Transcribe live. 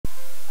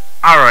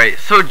Alright,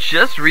 so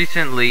just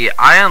recently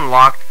I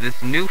unlocked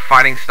this new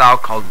fighting style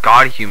called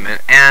Godhuman,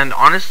 and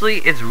honestly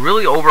it's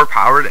really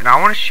overpowered, and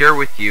I want to share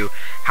with you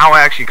how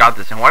I actually got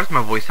this. And why does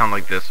my voice sound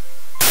like this?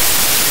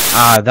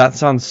 That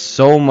sounds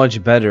so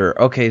much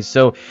better. Okay,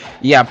 so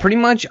yeah, pretty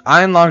much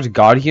I unlocked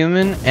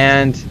Godhuman,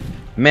 and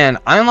man,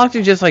 I unlocked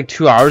it just like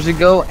 2 hours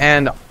ago,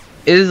 and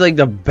it is like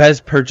the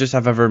best purchase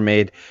I've ever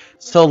made.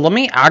 So let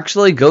me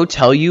actually go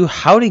tell you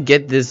how to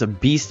get this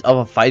beast of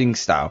a fighting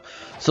style.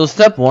 So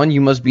step 1,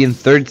 you must be in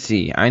 3rd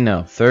C. I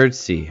know, 3rd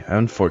C,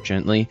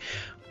 unfortunately.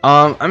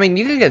 I mean,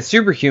 you can get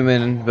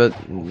superhuman, but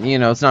you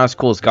know, it's not as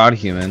cool as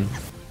Godhuman.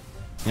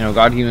 You know,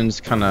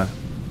 Godhuman's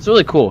it's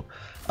really cool.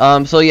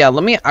 So yeah,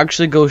 let me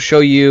actually go show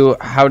you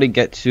how to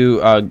get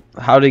Godhuman.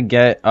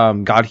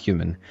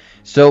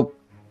 So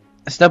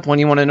step 1,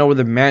 you want to know where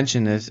the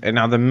mansion is, and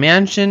now the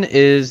mansion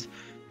is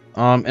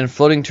in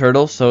Floating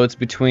Turtle, so it's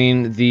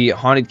between the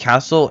Haunted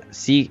Castle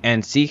Sea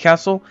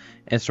Castle.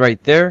 It's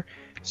right there.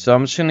 So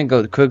I'm just gonna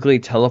go quickly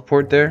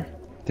teleport there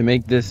to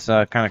make this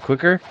kind of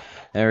quicker.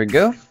 There we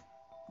go.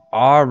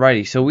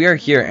 Alrighty, so we are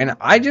here, and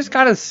I just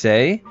gotta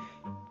say,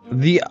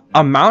 the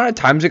amount of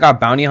times I got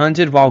bounty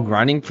hunted while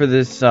grinding for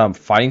this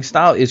fighting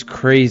style is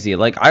crazy.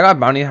 Like, I got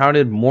bounty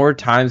hunted more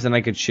times than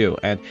I could chew.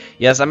 And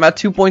yes, I'm at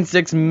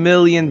 2.6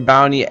 million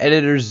bounty.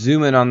 Editors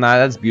zoom in on that.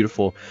 That's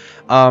beautiful.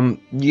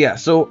 Yeah,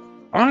 so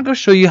I want to go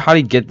show you how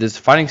to get this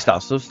fighting style.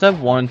 So step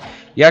 1,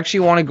 you actually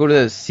want to go to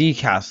the Sea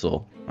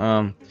Castle.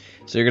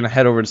 So you're gonna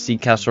head over to Sea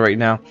Castle right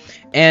now.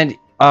 And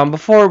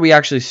before we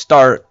actually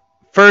start,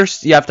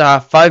 first, you have to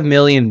have 5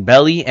 million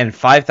belly and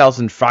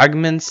 5,000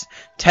 fragments,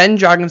 10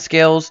 dragon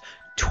scales,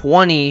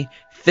 20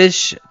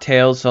 fish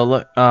tails. So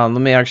let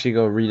me actually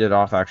go read it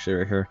off actually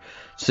right here.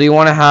 So you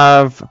want to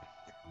have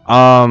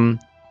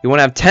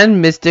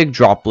 10 mystic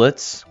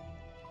droplets,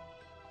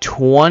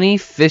 20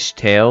 fish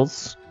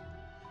tails.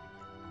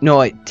 No,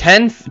 wait,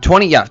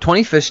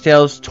 20 fish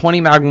tails,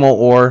 20 magma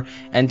ore,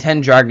 and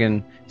 10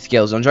 dragon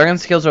scales. And dragon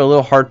scales are a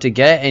little hard to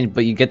get,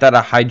 but you get that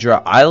at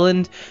Hydra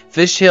Island.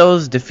 Fish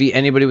tails defeat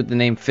anybody with the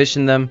name fish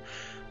in them.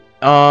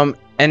 And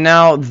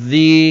now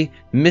the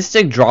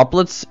mystic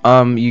droplets,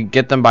 you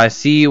get them by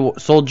sea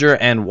soldier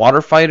and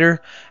water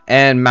fighter,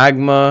 and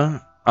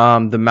magma,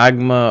 the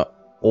magma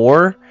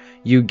ore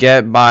you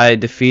get by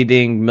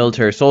defeating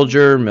military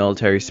soldier,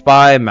 military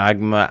spy,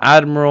 magma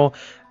admiral,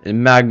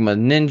 magma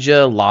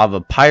ninja,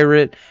 lava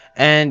pirate.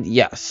 And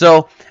yeah,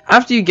 so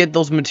after you get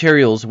those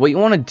materials, what you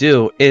want to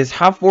do is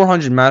have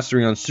 400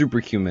 mastery on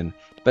superhuman.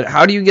 But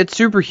how do you get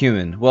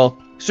superhuman?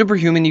 Well,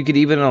 superhuman you could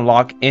even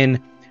unlock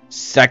in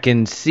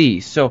 2nd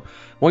C. So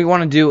what you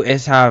want to do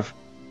is have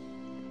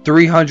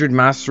 300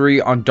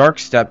 mastery on dark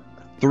step,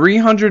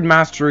 300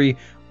 mastery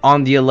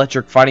on the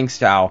electric fighting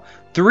style,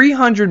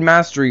 300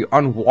 mastery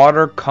on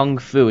water kung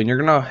fu, and you're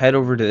gonna head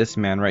over to this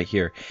man right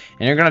here,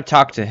 and you're gonna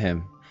talk to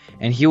him,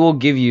 and he will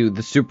give you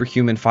the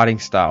superhuman fighting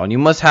style. And you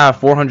must have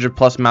 400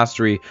 plus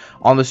mastery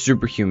on the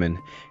superhuman.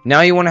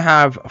 Now you want to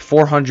have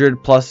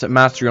 400 plus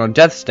mastery on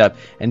death step,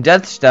 and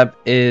death step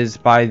is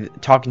by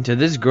talking to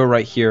this girl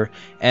right here.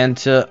 And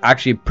to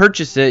actually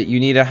purchase it, you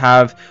need to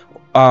have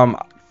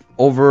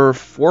over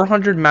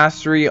 400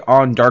 mastery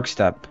on dark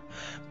step.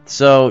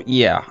 So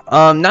yeah,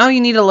 now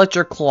you need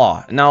electric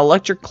claw. Now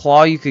electric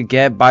claw you could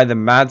get by the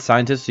mad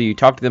scientist. So you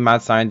talk to the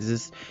mad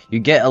scientist, you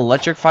get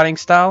electric fighting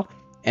style,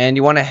 and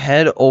you want to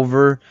head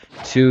over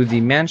to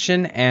the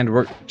mansion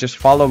and just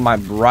follow my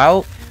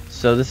route.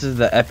 So this is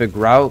the epic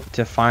route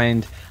to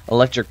find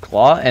electric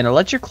claw, and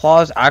electric claw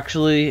is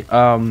actually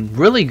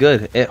really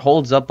good. It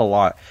holds up a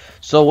lot.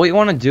 So what you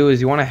want to do is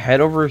you want to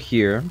head over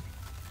here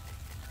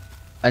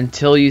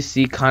until you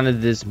see kind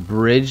of this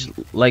bridge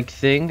like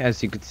thing,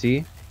 as you can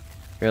see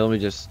here. Let me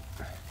just,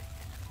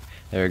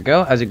 there we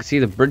go. As you can see,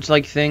 the bridge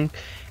like thing,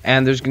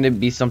 and there's going to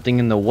be something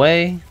in the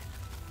way.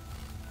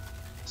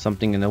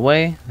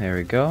 There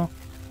we go.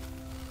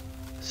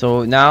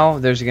 So now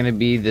there's going to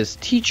be this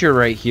teacher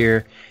right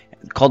here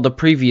called the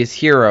previous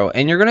hero,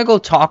 and you're going to go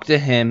talk to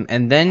him,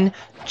 and then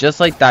just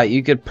like that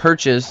you could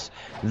purchase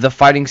the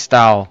fighting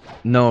style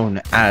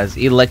known as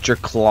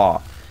electric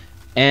claw.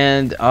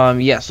 And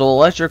yeah, so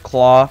electric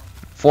claw,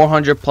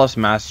 400 plus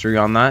mastery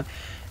on that.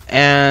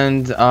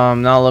 And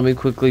now let me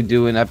quickly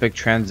do an epic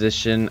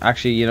transition.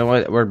 Actually, you know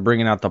what, we're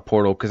bringing out the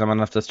portal because I'm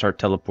gonna have to start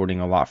teleporting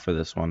a lot for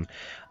this one.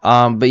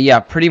 But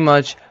yeah, pretty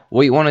much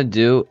what you want to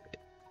do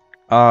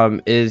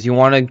is you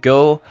want to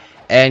go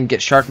and get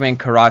Sharkman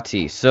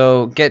Karate.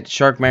 So get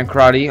Sharkman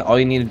Karate. All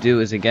you need to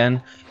do is,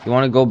 again, you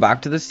want to go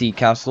back to the Sea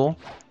Castle,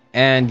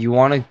 and you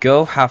want to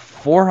go have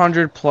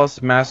 400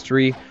 plus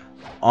mastery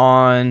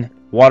on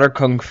water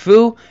kung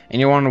fu, and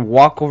you want to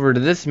walk over to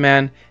this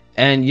man.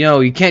 And you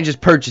know, you can't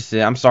just purchase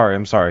it. I'm sorry.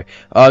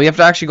 You have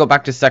to actually go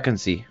back to 2nd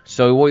C.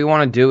 So what you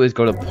want to do is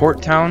go to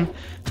Port Town,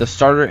 the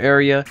starter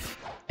area,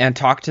 and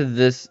talk to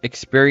this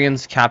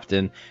experienced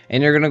captain.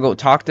 And you're gonna go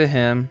talk to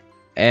him,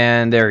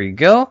 and there you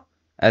go.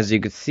 As you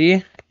can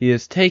see, he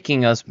is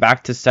taking us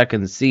back to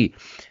 2nd C.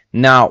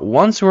 Now,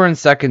 once we're in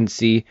second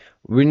sea,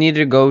 we need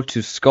to go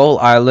to Skull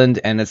Island,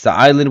 and it's the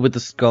island with the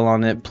skull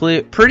on it.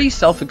 Pretty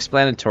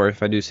self-explanatory,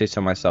 if I do say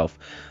so myself.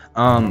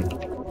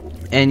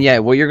 And yeah,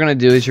 what you're gonna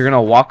do is you're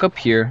gonna walk up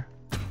here,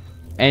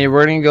 and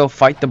we're gonna go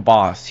fight the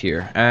boss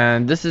here.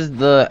 And this is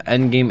the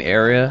end game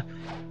area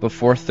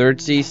before third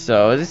sea,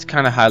 so it's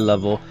kind of high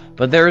level.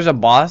 But there is a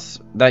boss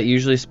that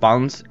usually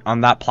spawns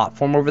on that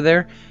platform over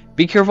there.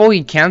 Be careful,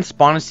 he can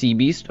spawn a sea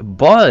beast,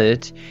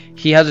 but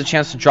he has a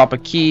chance to drop a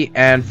key,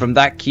 and from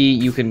that key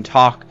you can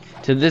talk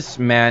to this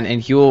man,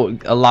 and he will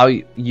allow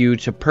you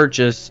to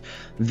purchase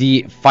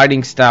the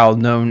fighting style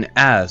known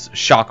as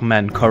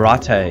Shockman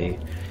Karate.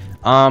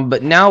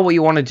 But now what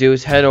you want to do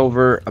is head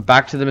over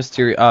back to the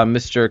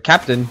Mr.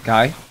 Captain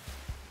guy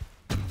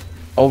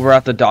over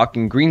at the dock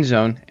in Green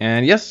Zone,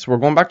 and yes, we're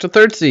going back to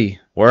third sea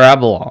where I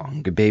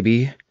belong, good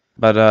baby.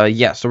 But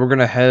yeah, so we're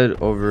gonna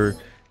head over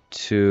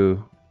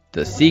to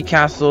the sea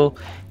castle,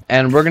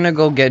 and we're gonna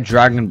go get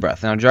Dragon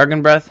Breath. Now,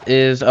 Dragon Breath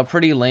is a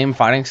pretty lame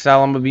fighting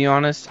style, I'm gonna be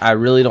honest. I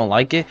really don't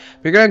like it.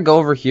 We're gonna go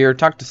over here,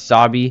 talk to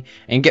Sabi,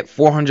 and get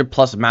 400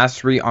 plus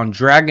mastery on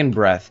Dragon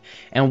Breath.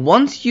 And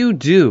once you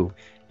do,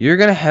 you're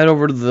gonna head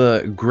over to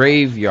the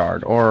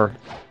graveyard, or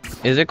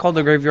is it called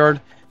the graveyard?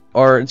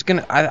 Or it's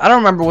gonna, I don't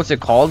remember what's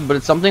it called, but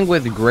it's something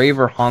with grave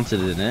or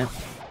haunted in it.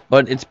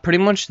 But it's pretty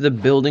much the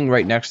building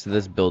right next to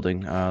this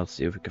building. Let's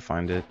see if we can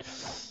find it.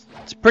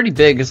 It's pretty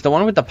big. It's the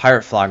one with the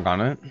pirate flag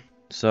on it,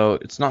 so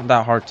it's not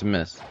that hard to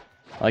miss.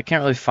 I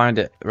can't really find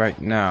it right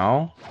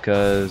now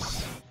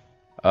because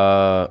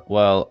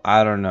well,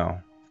 I don't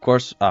know. Of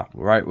course,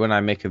 right when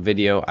I make a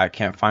video I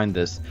can't find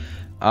this.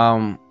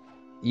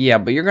 Yeah,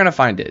 but you're gonna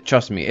find it,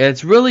 trust me.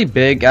 It's really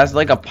big, as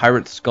like a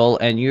pirate skull,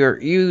 and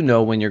you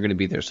know when you're gonna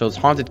be there. So it's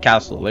Haunted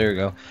Castle. There you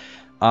go.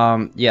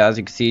 Yeah, as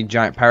you can see,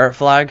 giant pirate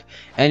flag,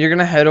 and you're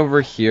gonna head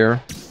over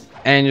here,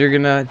 and you're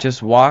gonna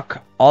just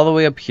walk all the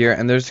way up here,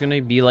 and there's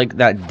gonna be like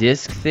that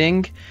disc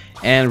thing,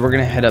 and we're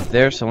gonna head up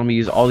there. So let me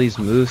use all these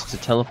moves to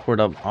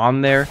teleport up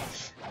on there.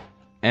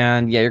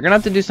 And yeah, you're gonna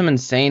have to do some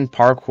insane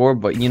parkour,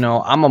 but you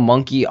know, I'm a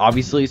monkey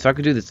obviously, so I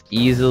could do this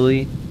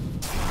easily.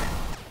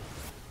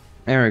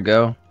 There we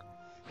go.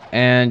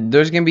 And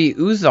there's gonna be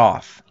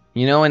Uzoff,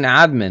 you know, an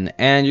admin,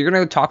 and you're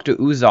gonna talk to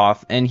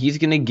Uzoff, and he's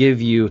gonna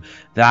give you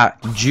that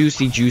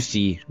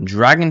juicy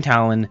dragon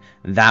talon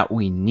that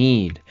we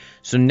need.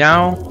 So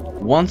now,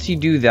 once you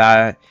do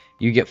that,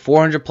 you get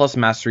 400 plus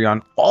mastery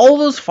on all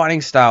those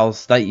fighting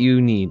styles that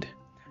you need.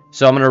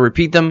 So I'm gonna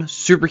repeat them: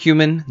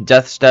 Superhuman,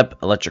 Death Step,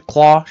 Electric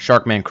Claw,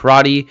 Sharkman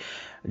Karate,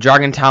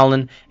 Dragon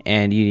Talon,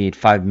 and you need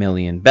 5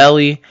 million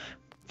belly,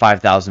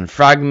 5,000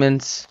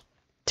 fragments,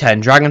 10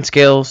 dragon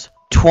scales,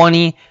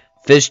 20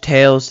 fish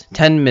tails,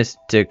 10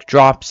 mystic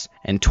drops,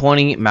 and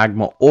 20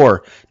 magma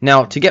ore.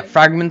 Now, to get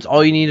fragments,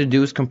 all you need to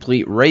do is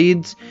complete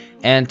raids,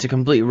 and to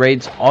complete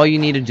raids, all you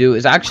need to do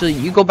is actually,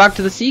 you go back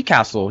to the sea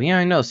castle. Yeah,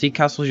 I know, sea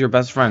castle is your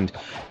best friend.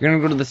 You're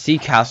gonna go to the sea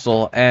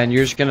castle, and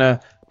you're just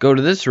gonna go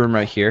to this room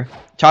right here,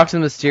 talk to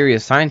the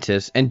mysterious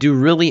scientist, and do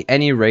really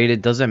any raid.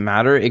 It doesn't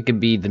matter. It could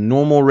be the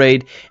normal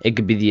raid, it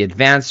could be the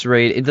advanced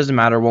raid, it doesn't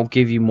matter. It won't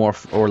give you more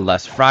or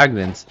less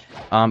fragments.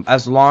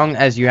 As long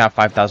as you have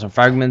 5,000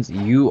 fragments,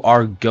 you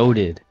are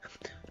goated.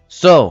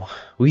 So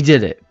we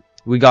did it.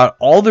 We got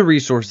all the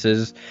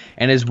resources,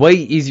 and it's way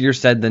easier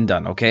said than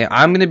done. Okay,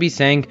 I'm gonna be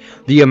saying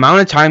the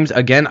amount of times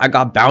again I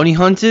got bounty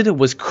hunted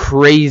was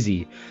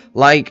crazy.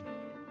 Like,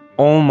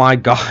 oh my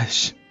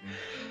gosh,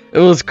 it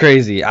was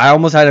crazy. I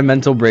almost had a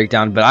mental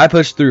breakdown, but I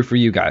pushed through for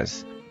you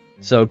guys.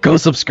 So go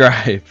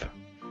subscribe.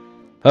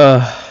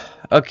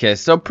 Okay,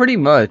 so pretty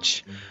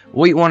much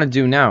what you want to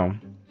do now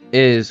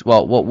is,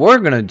 well, what we're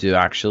gonna do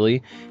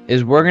actually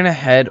is we're gonna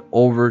head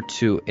over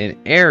to an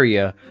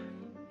area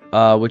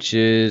which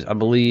is, I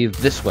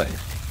believe, this way.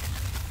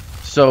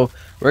 So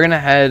we're gonna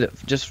head,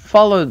 just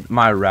follow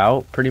my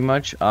route pretty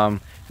much.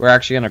 We're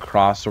actually gonna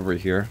cross over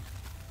here.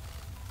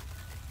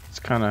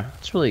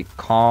 It's really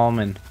calm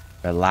and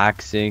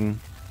relaxing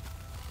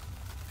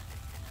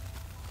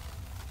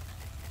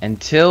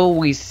until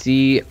we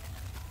see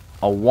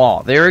a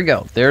wall. There we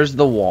go, there's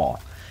the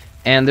wall,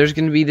 and there's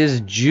gonna be this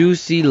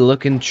juicy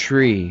looking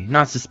tree.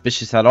 Not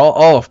suspicious at all.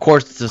 Oh, of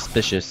course it's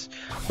suspicious.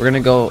 We're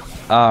gonna go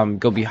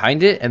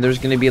behind it, and there's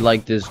gonna be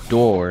like this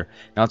door.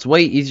 Now it's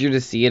way easier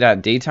to see it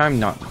at daytime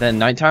than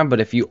nighttime,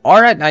 but if you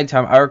are at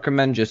nighttime, I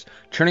recommend just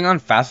turning on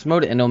fast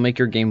mode, and it'll make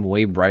your game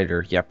way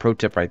brighter. Yeah, pro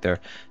tip right there.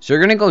 So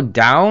you're gonna go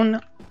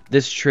down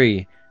this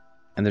tree,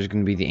 and there's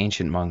gonna be the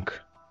ancient monk.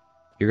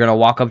 You're gonna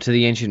walk up to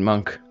the ancient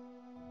monk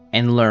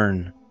and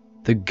learn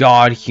the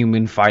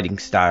God-human fighting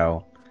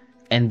style.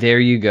 And there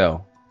you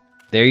go.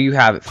 There you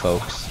have it,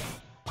 folks.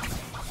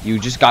 You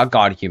just got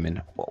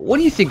Godhuman. What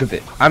do you think of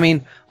it? I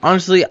mean,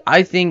 honestly,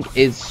 I think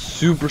it's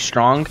super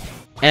strong.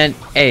 And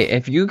hey,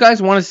 if you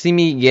guys want to see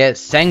me get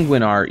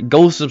Sanguinar,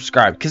 go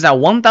subscribe. Because at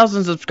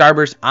 1,000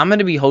 subscribers, I'm going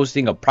to be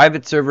hosting a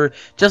private server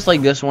just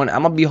like this one.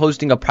 I'm going to be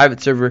hosting a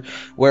private server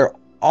where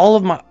all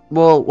of my,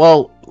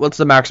 well, what's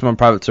the maximum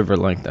private server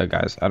length,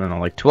 guys? I don't know,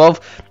 like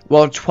 12?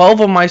 Well, 12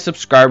 of my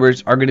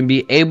subscribers are going to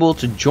be able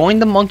to join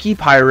the Monkey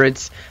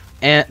Pirates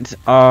And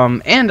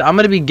I'm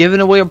gonna be giving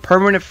away a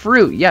permanent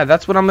fruit. Yeah,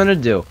 that's what I'm gonna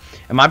do.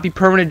 It might be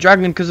permanent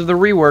dragon because of the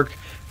rework,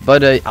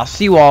 but I'll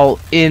see you all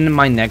in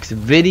my next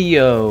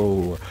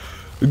video.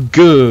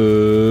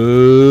 Good.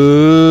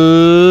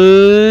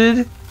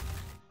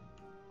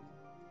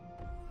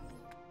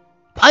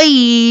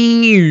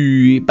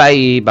 Bye.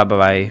 Bye. Bye.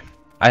 Bye.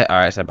 Bye.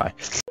 I said bye.